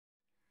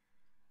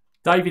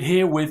David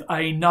here with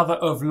another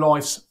of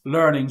life's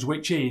learnings,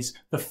 which is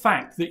the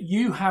fact that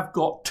you have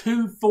got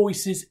two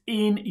voices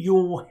in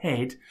your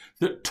head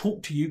that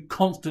talk to you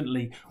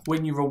constantly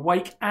when you're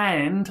awake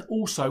and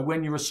also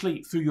when you're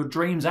asleep, through your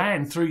dreams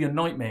and through your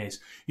nightmares.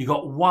 You've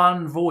got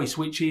one voice,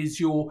 which is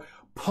your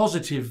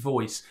positive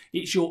voice.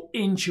 It's your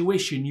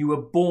intuition. You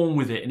were born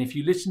with it, and if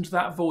you listen to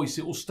that voice,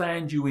 it will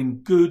stand you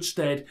in good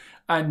stead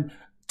and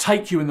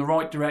take you in the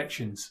right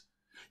directions.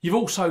 You've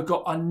also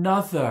got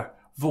another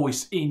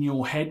voice in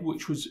your head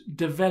which was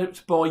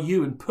developed by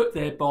you and put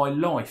there by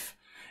life.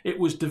 It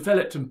was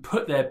developed and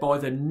put there by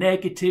the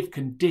negative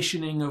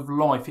conditioning of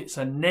life. It's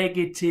a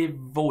negative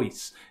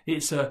voice.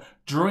 It's a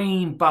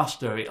dream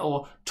buster.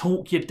 It'll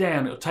talk you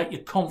down. It'll take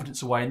your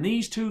confidence away. And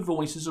these two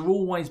voices are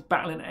always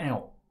battling it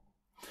out.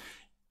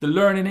 The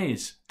learning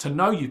is to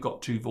know you've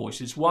got two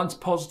voices. One's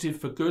positive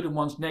for good and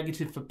one's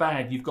negative for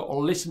bad. You've got to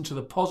listen to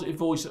the positive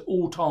voice at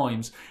all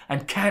times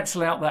and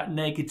cancel out that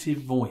negative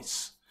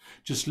voice.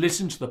 Just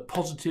listen to the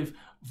positive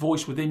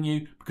voice within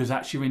you, because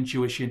that's your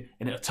intuition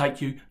and it'll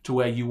take you to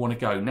where you want to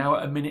go. Now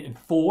at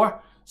 1:04,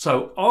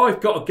 so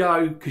I've got to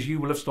go because you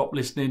will have stopped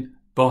listening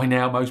by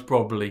now most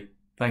probably.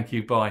 Thank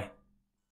you, bye.